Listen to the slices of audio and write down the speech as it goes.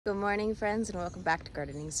Good morning, friends, and welcome back to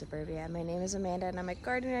Gardening Suburbia. My name is Amanda and I'm a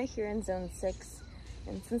gardener here in Zone 6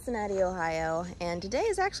 in Cincinnati, Ohio. And today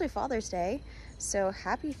is actually Father's Day, so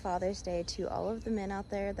happy Father's Day to all of the men out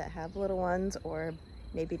there that have little ones or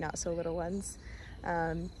maybe not so little ones.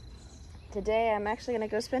 Today I'm actually going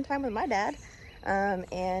to go spend time with my dad,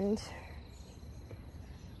 and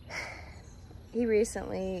he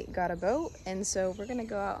recently got a boat, and so we're going to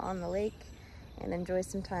go out on the lake and enjoy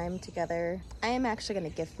some time together. I am actually going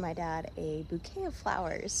to gift my dad a bouquet of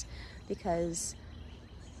flowers because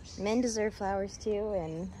men deserve flowers too.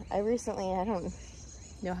 And I don't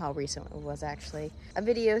know how recent it was actually, a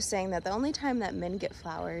video saying that the only time that men get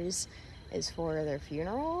flowers is for their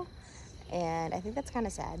funeral, and I think that's kind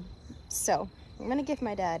of sad. So I'm going to gift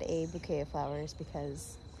my dad a bouquet of flowers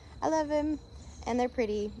because I love him and they're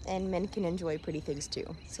pretty, and men can enjoy pretty things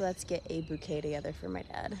too. So let's get a bouquet together for my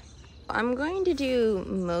dad. I'm going to do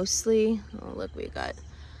mostly, oh look, we got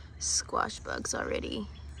squash bugs already.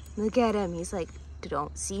 Look at him, he's like,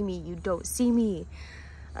 don't see me, you don't see me.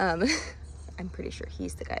 I'm pretty sure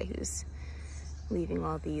he's the guy who's leaving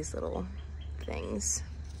all these little things.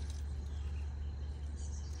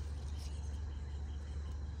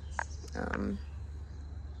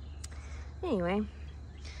 Anyway,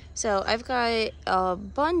 so I've got a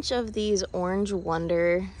bunch of these Orange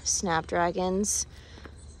Wonder snapdragons.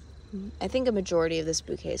 I think a majority of this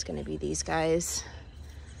bouquet is going to be these guys.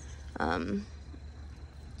 And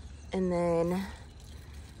then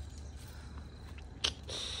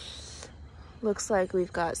looks like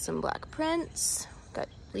we've got some black prints. Got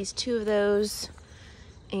at least 2 of those,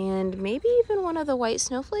 and maybe even one of the white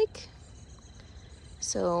snowflake.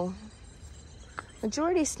 So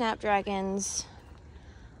majority snapdragons.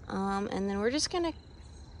 And then we're just gonna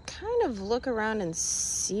kind of look around and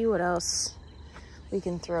see what else we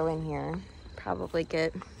can throw in here. Probably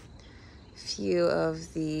get a few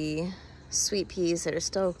of the sweet peas that are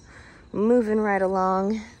still moving right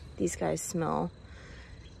along. These guys smell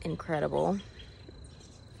incredible.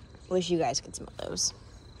 Wish you guys could smell those.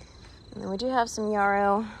 And then we do have some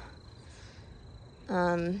yarrow.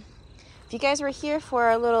 If you guys were here for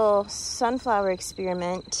our little sunflower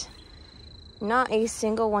experiment, not a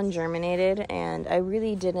single one germinated, and I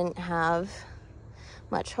really didn't have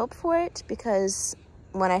much hope for it because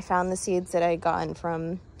when I found the seeds that I had gotten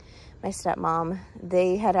from my stepmom,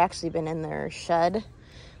 they had actually been in their shed,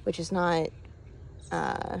 which is not,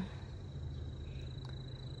 there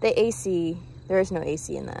is no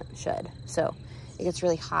AC in that shed, so it gets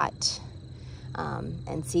really hot,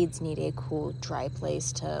 and seeds need a cool, dry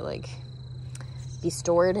place to like be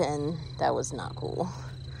stored, and that was not cool.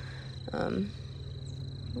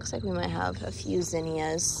 Looks like we might have a few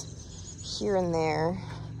zinnias here and there.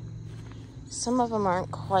 Some of them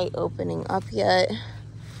aren't quite opening up yet.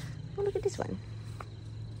 Oh, look at this one.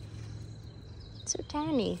 It's so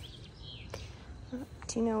tiny.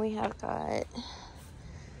 Do you know we have got,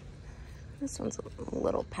 this one's a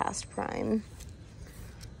little past prime.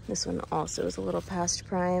 This one also is a little past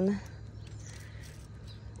prime.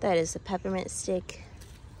 That is the peppermint stick.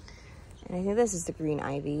 And I think this is the green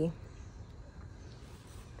ivy.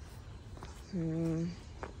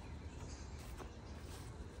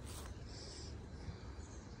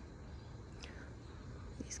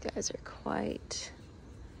 These guys are quite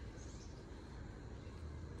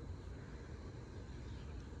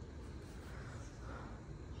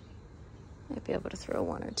might be able to throw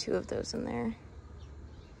 1 or 2 of those in there.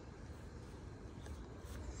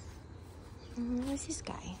 Where's this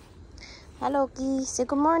guy? Hi, Loki. Say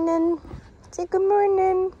good morning. Say good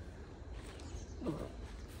morning.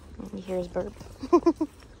 You hear his burp.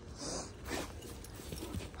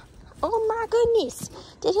 Oh my goodness.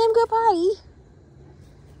 Did him go potty?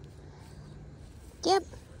 Yep.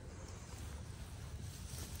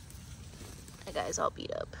 That guy's all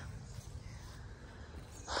beat up.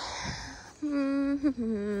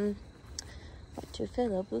 What to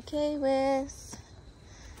fill a bouquet with.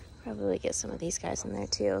 Probably get some of these guys in there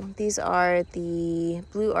too. These are the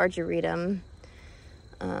blue argyritum.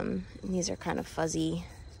 And these are kind of fuzzy.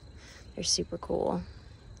 They're super cool.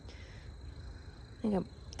 I think I'll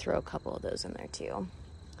throw a couple of those in there too.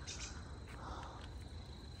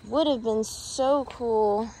 Would have been so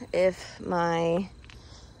cool if my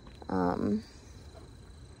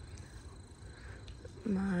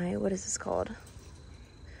what is this called?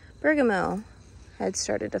 Bergamot had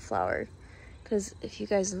started to flower. Because if you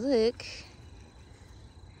guys look,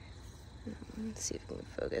 let's see if we can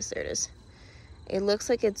focus. There it is. It looks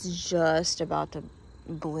like it's just about to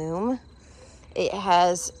bloom. It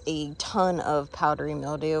has a ton of powdery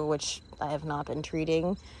mildew, which I have not been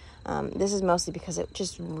treating. This is mostly because it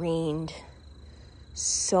just rained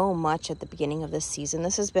so much at the beginning of this season.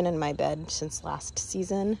 This has been in my bed since last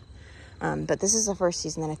season, but this is the first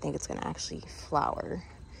season that I think it's going to actually flower.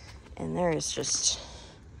 And there is just,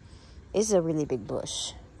 it's a really big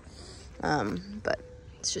bush, but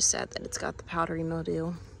it's just sad that it's got the powdery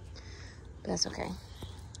mildew, but that's okay.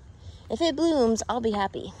 If it blooms, I'll be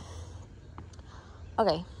happy.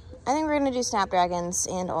 Okay, I think we're going to do snapdragons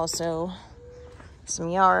and also some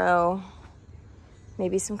yarrow,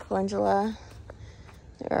 maybe some calendula.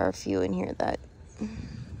 There are a few in here that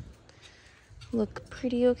look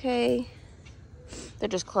pretty okay. They're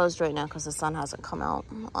just closed right now because the sun hasn't come out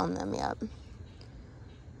on them yet.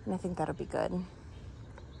 And I think that'll be good.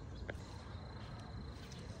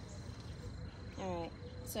 All right,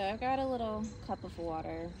 so I've got a little cup of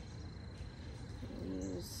water.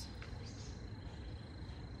 Let's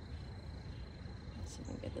see if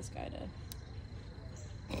I can get this guy to,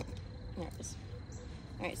 there it is.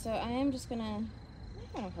 All right, so I am just gonna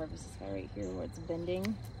harvest this guy right here where it's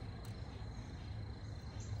bending.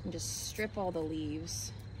 And just strip all the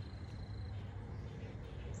leaves.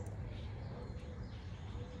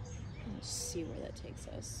 Let's see where that takes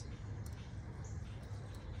us.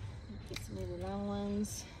 Get some of the round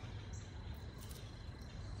ones.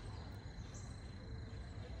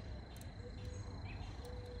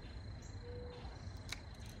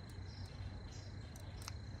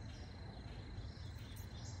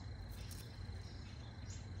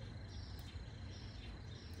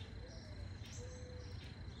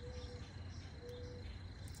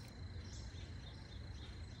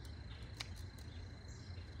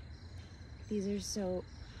 These are so,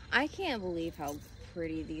 I can't believe how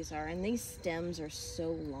pretty these are. And these stems are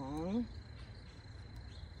so long.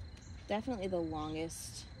 Definitely the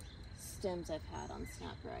longest stems I've had on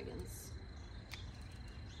snapdragons.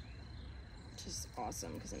 Which is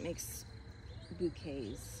awesome because it makes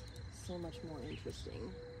bouquets so much more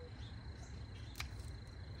interesting.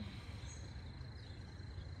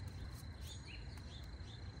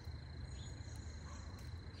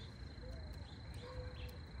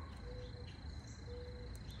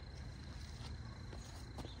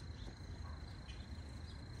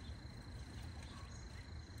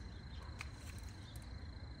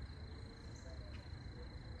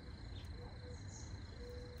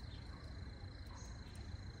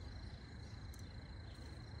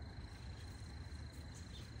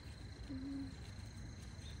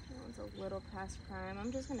 A little past prime.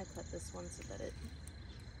 I'm just gonna cut this one so that it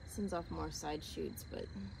sends off more side shoots, but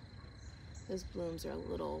those blooms are a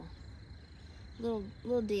little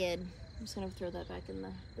dead. I'm just gonna throw that back in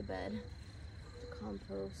the bed, the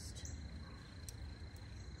compost.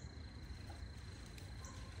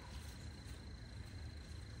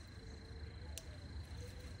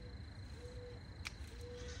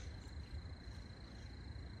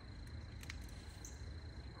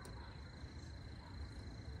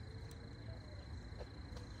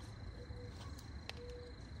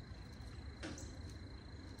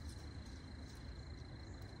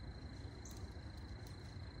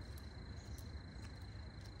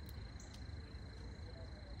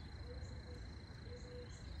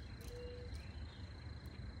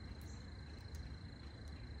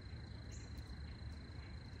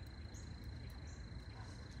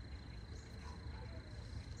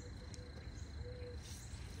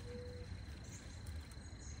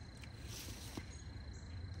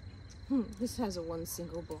 This has a one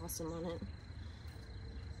single blossom on it.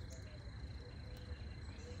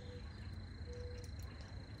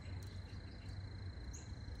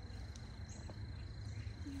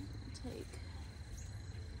 Take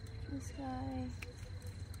this guy.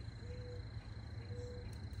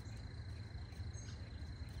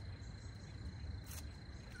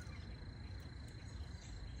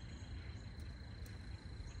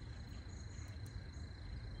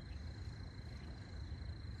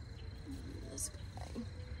 This guy.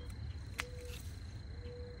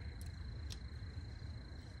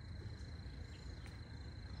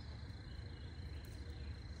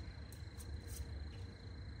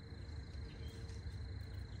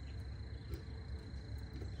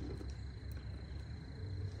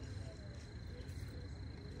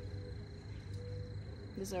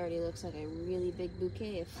 This already looks like a really big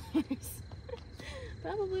bouquet of flowers.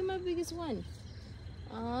 Probably my biggest one.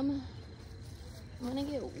 I'm gonna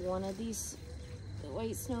get one of these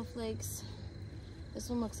white snowflakes. This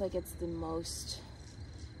one looks like it's the most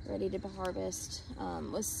ready to harvest.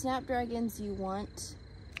 With snapdragons, you want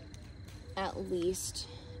at least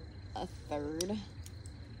a third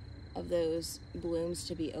of those blooms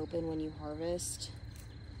to be open when you harvest.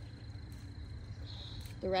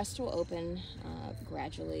 The rest will open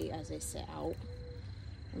gradually as they sit out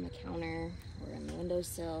on the counter. or on the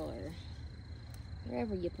windowsill or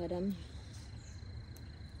wherever you put them.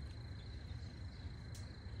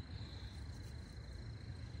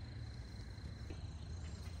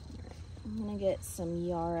 I'm gonna get some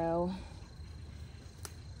yarrow.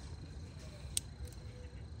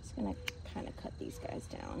 Just gonna kind of cut these guys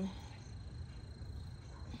down.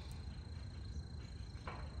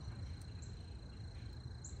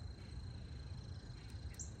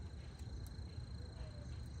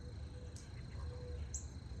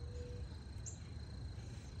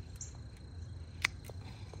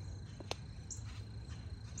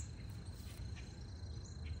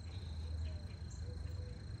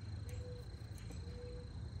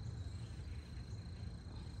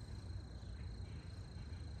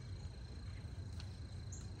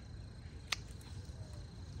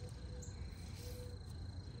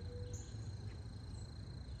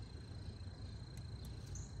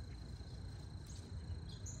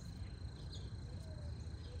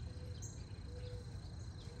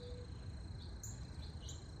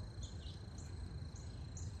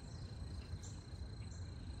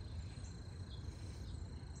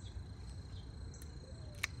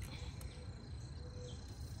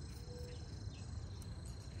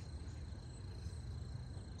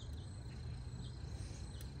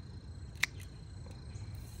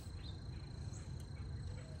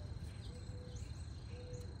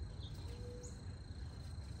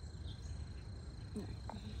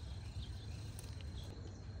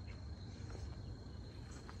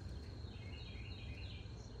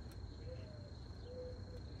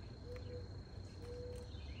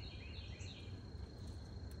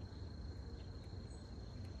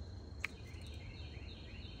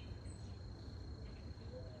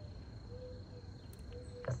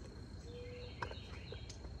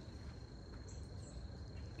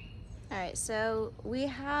 All right, so we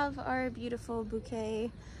have our beautiful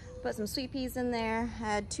bouquet. Put some sweet peas in there.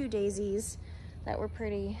 Had 2 daisies that were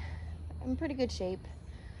in pretty good shape.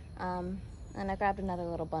 And I grabbed another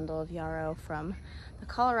little bundle of yarrow from the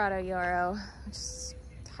Colorado yarrow, which is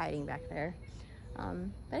hiding back there.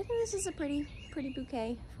 But I think this is a pretty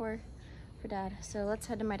bouquet for Dad. So let's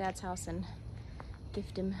head to my dad's house and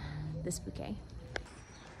gift him this bouquet.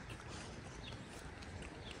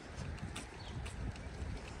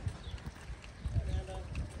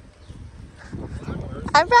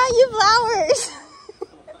 I brought you flowers.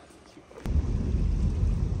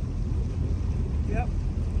 Yep.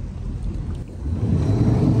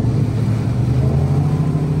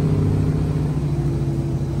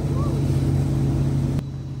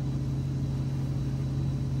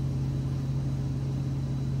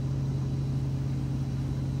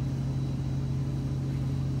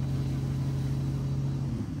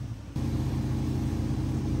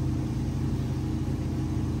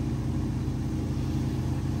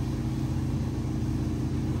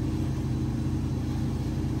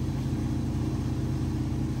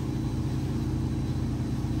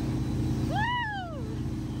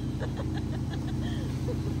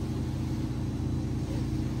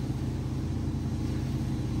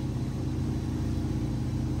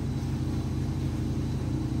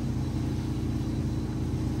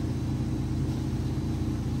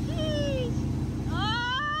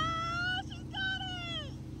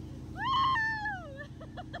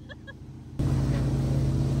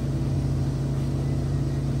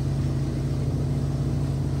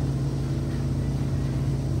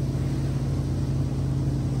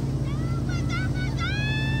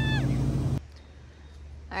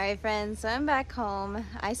 Alright friends, so I'm back home.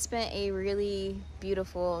 I spent a really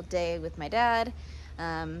beautiful day with my dad.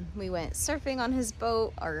 We went surfing on his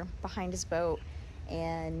boat, or behind his boat,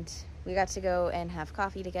 and we got to go and have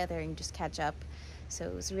coffee together and just catch up. So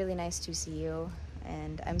it was really nice to see you,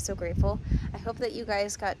 and I'm so grateful. I hope that you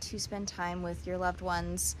guys got to spend time with your loved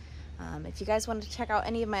ones. If you guys want to check out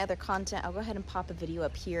any of my other content, I'll go ahead and pop a video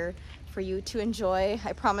up here for you to enjoy.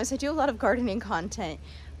 I promise I do a lot of gardening content,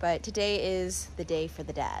 but today is the day for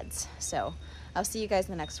the dads. So I'll see you guys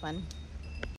in the next one.